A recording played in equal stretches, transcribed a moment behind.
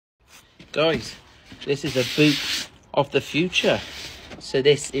Guys, this is a boot of the future. So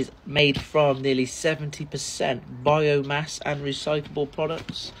this is made from nearly 70% biomass and recyclable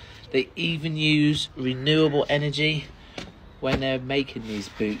products. They even use renewable energy when they're making these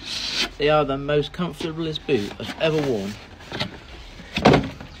boots. They are the most comfortablest boot I've ever worn.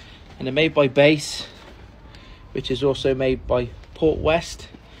 And they're made by Base, which is also made by Port West.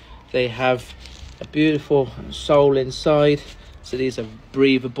 They have a beautiful sole inside, so these are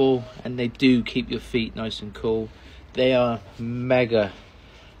breathable and they do keep your feet nice and cool. They are mega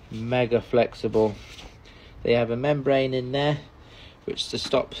flexible. They have a membrane in there which to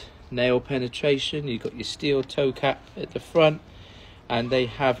stop nail penetration. You've got your steel toe cap at the front, and they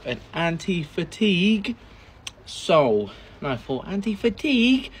have an anti-fatigue sole. And I thought,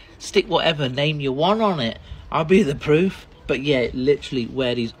 anti-fatigue? Stick whatever name you want on it, I'll be the proof. But yeah, literally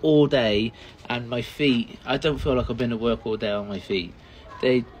wear these all day, and my feet, I don't feel like I've been at work all day on my feet.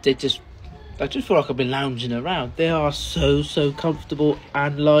 I just feel like I've been lounging around. They are so comfortable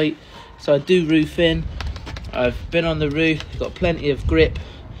and light. So I do roofing. I've been on the roof, got plenty of grip.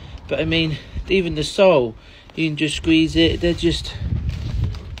 But I mean, even the sole, you can just squeeze it.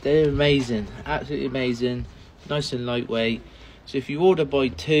 They're amazing, absolutely amazing. Nice and lightweight. So if you order by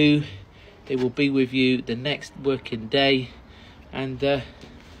 2, they will be with you the next working day. And if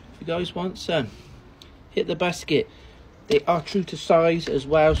you guys want some, hit the basket. They are true to size as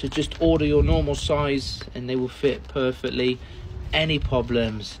well, so just order your normal size and they will fit perfectly. Any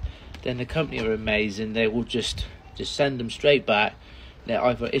problems, then the company are amazing. They will just send them straight back. They'll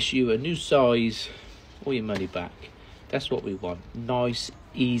either issue a new size or your money back. That's what we want. Nice,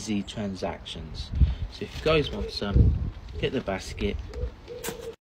 easy transactions. So if you guys want some, hit the basket.